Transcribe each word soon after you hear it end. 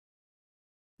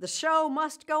The show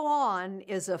must go on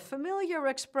is a familiar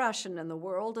expression in the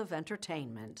world of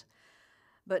entertainment.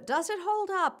 But does it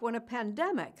hold up when a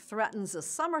pandemic threatens a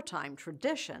summertime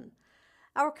tradition?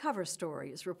 Our cover story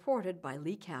is reported by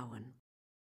Lee Cowan.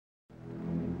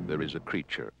 There is a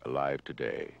creature alive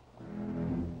today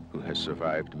who has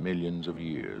survived millions of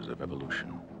years of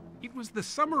evolution. It was the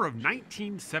summer of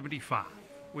 1975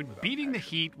 when beating the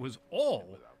heat was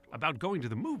all about going to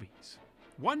the movies.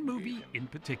 One movie in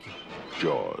particular.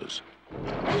 Jaws.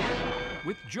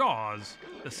 With Jaws,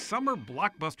 the summer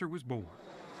blockbuster was born.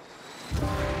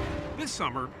 This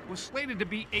summer was slated to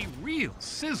be a real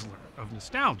sizzler of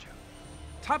nostalgia.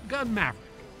 Top Gun Maverick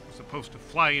was supposed to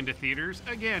fly into theaters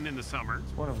again in the summer.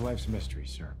 It's one of life's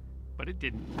mysteries, sir. But it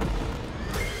didn't.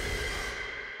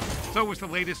 So was the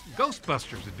latest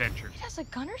Ghostbusters adventure. It has a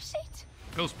gunner seat?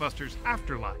 Ghostbusters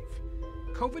Afterlife.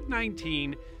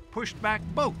 COVID-19 pushed back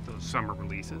both those summer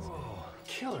releases. Oh,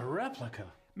 killer replica.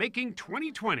 Making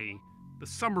 2020 the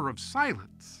summer of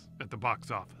silence at the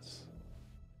box office.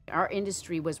 Our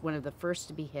industry was one of the first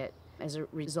to be hit as a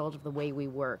result of the way we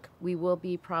work. We will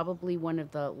be probably one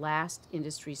of the last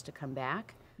industries to come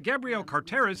back. Gabrielle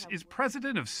Cateris is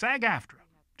president of SAG-AFTRA,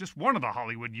 just one of the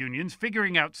Hollywood unions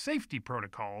figuring out safety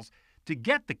protocols to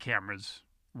get the cameras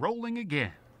rolling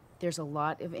again. There's a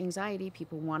lot of anxiety.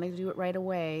 People want to do it right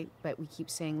away, but we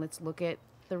keep saying, let's look at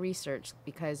the research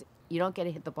because you don't get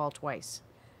to hit the ball twice.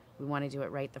 We want to do it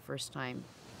right the first time.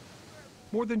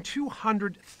 More than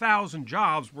 200,000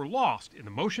 jobs were lost in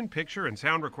the motion picture and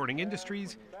sound recording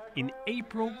industries in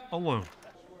April alone.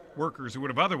 Workers who would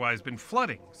have otherwise been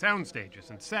flooding sound stages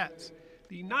and sets.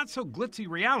 The not-so-glitzy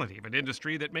reality of an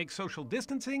industry that makes social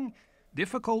distancing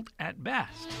difficult at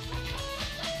best.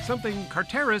 Something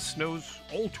Cateris knows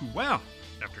all too well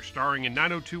after starring in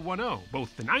 90210,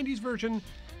 both the 90s version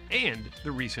and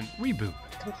the recent reboot.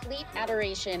 Complete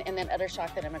adoration and then utter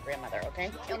shock that I'm a grandmother,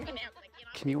 okay?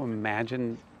 Can you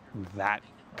imagine that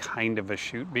kind of a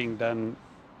shoot being done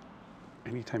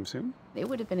anytime soon? It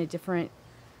would have been a different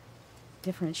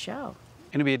show.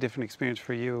 And it'd be a different experience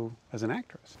for you as an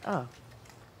actress. Oh,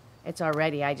 it's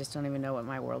already. I just don't even know what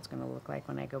my world's going to look like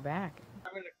when I go back.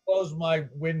 I'm going to close my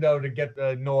window to get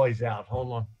the noise out.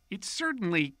 Hold on. It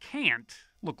certainly can't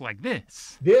look like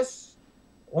this. This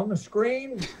on the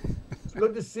screen. It's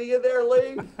good to see you there,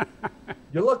 Lee.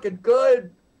 You're looking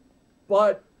good,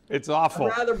 but it's awful.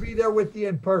 I'd rather be there with you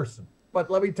in person. But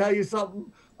let me tell you something.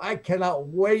 I cannot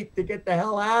wait to get the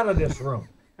hell out of this room.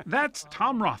 That's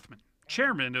Tom Rothman,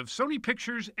 chairman of Sony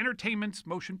Pictures Entertainment's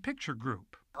Motion Picture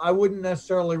Group. I wouldn't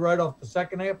necessarily write off the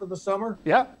second half of the summer.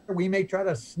 Yeah. We may try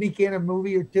to sneak in a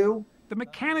movie or two. The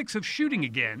mechanics of shooting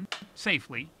again,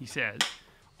 safely, he says,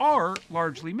 are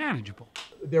largely manageable.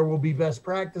 There will be best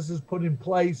practices put in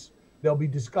place. There'll be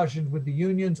discussions with the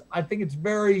unions. I think it's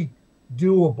very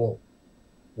doable.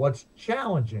 What's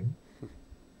challenging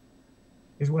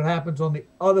is what happens on the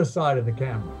other side of the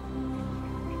camera.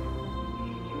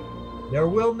 There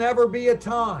will never be a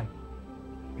time,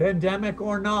 pandemic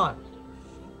or not,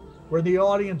 where the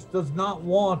audience does not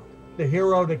want the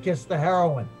hero to kiss the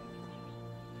heroine.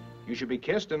 You should be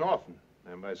kissed and often,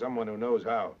 and by someone who knows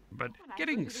how. But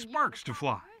getting sparks to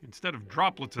fly instead of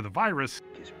droplets of the virus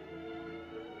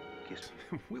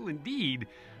will indeed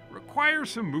require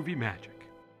some movie magic.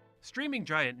 Streaming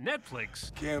giant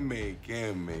Netflix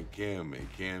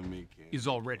is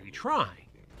already trying.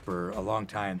 For a long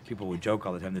time, people would joke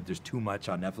all the time that there's too much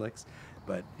on Netflix,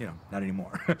 but, you know, not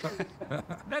anymore.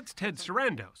 That's Ted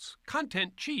Sarandos,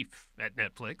 content chief at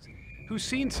Netflix, who's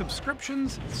seen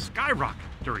subscriptions skyrocket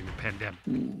during the pandemic.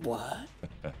 What?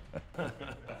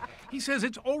 He says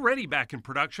it's already back in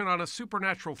production on a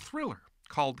supernatural thriller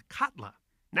called Katla,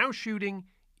 now shooting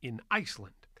in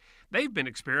Iceland. They've been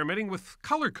experimenting with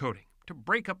color coding to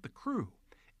break up the crew.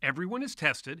 Everyone is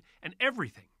tested, and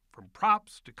everything, from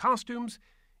props to costumes,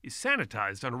 is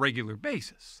sanitized on a regular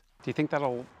basis. Do you think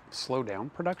that'll slow down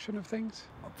production of things?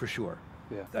 For sure.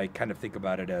 Yeah. I kind of think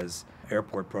about it as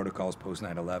airport protocols post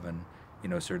 9/11, you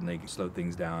know, certainly slowed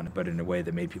things down, but in a way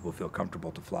that made people feel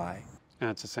comfortable to fly. And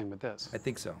it's the same with this. I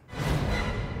think so.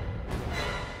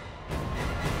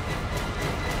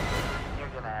 You're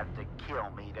gonna have to kill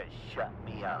me to shut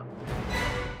me up.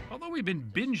 Although we've been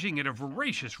binging at a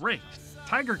voracious rate,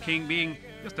 Tiger King being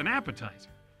just an appetizer,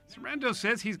 Sarandos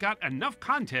says he's got enough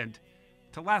content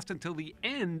to last until the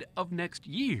end of next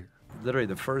year. Literally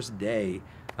the first day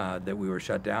that we were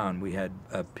shut down, we had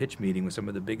a pitch meeting with some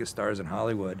of the biggest stars in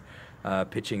Hollywood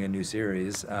pitching a new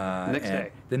series.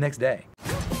 The next day.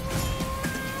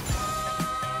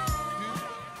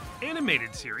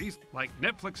 Animated series like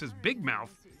Netflix's Big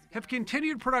Mouth have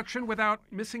continued production without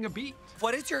missing a beat.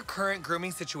 What is your current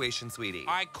grooming situation, sweetie?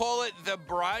 I call it the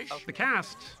brush. The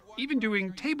cast even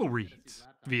doing table reads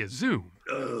via Zoom.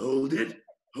 Hold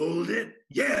it,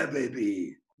 yeah,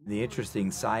 baby. The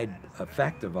interesting side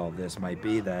effect of all this might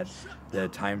be that the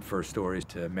time for stories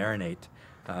to marinate,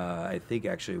 I think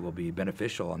actually will be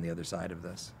beneficial on the other side of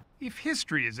this. If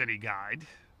history is any guide,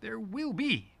 there will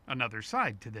be another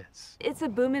side to this. It's a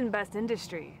boom and bust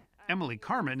industry. Emily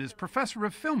Carman is professor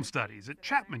of film studies at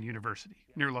Chapman University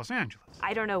near Los Angeles.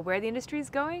 I don't know where the industry is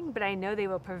going, but I know they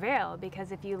will prevail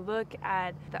because if you look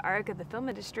at the arc of the film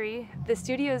industry, the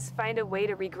studios find a way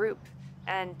to regroup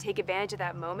and take advantage of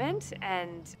that moment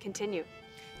and continue.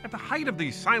 At the height of the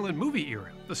silent movie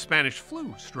era, the Spanish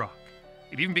flu struck.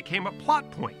 It even became a plot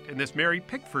point in this Mary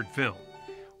Pickford film.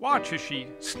 Watch as she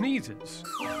sneezes,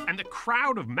 and the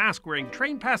crowd of mask-wearing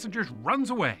train passengers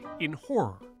runs away in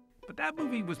horror. But that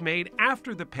movie was made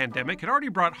after the pandemic had already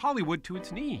brought Hollywood to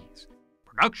its knees.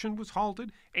 Production was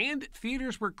halted, and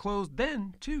theaters were closed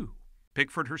then, too.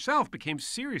 Pickford herself became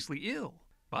seriously ill,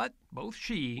 but both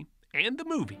she and the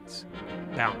movies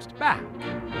bounced back.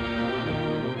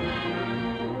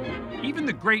 Even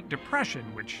the Great Depression,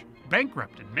 which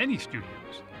bankrupted many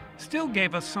studios, still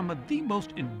gave us some of the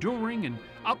most enduring and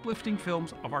uplifting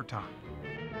films of our time.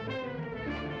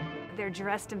 They're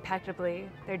dressed impeccably.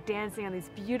 They're dancing on these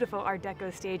beautiful Art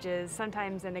Deco stages,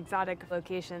 sometimes in exotic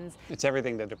locations. It's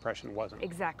everything the Depression wasn't.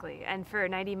 Exactly. And for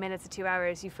 90 minutes to 2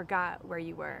 hours, you forgot where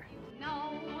you were.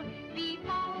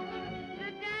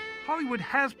 Hollywood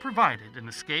has provided an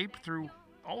escape through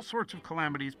all sorts of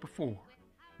calamities before.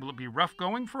 Will it be rough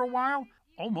going for a while?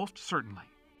 Almost certainly.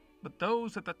 But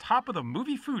those at the top of the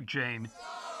movie food chain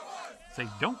say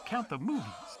don't count the movies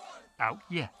out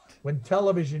yet. When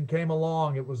television came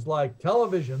along, it was like,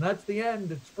 television, that's the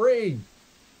end, it's free.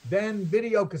 Then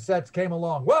video cassettes came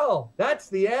along. Well, that's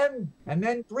the end. And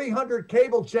then 300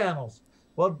 cable channels.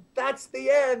 Well, that's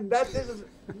the end.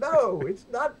 No, it's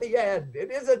not the end. It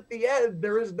isn't the end.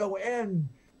 There is no end.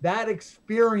 That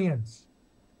experience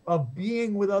of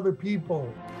being with other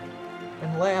people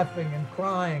and laughing and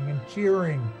crying and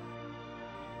cheering,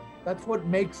 that's what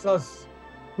makes us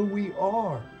who we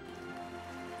are.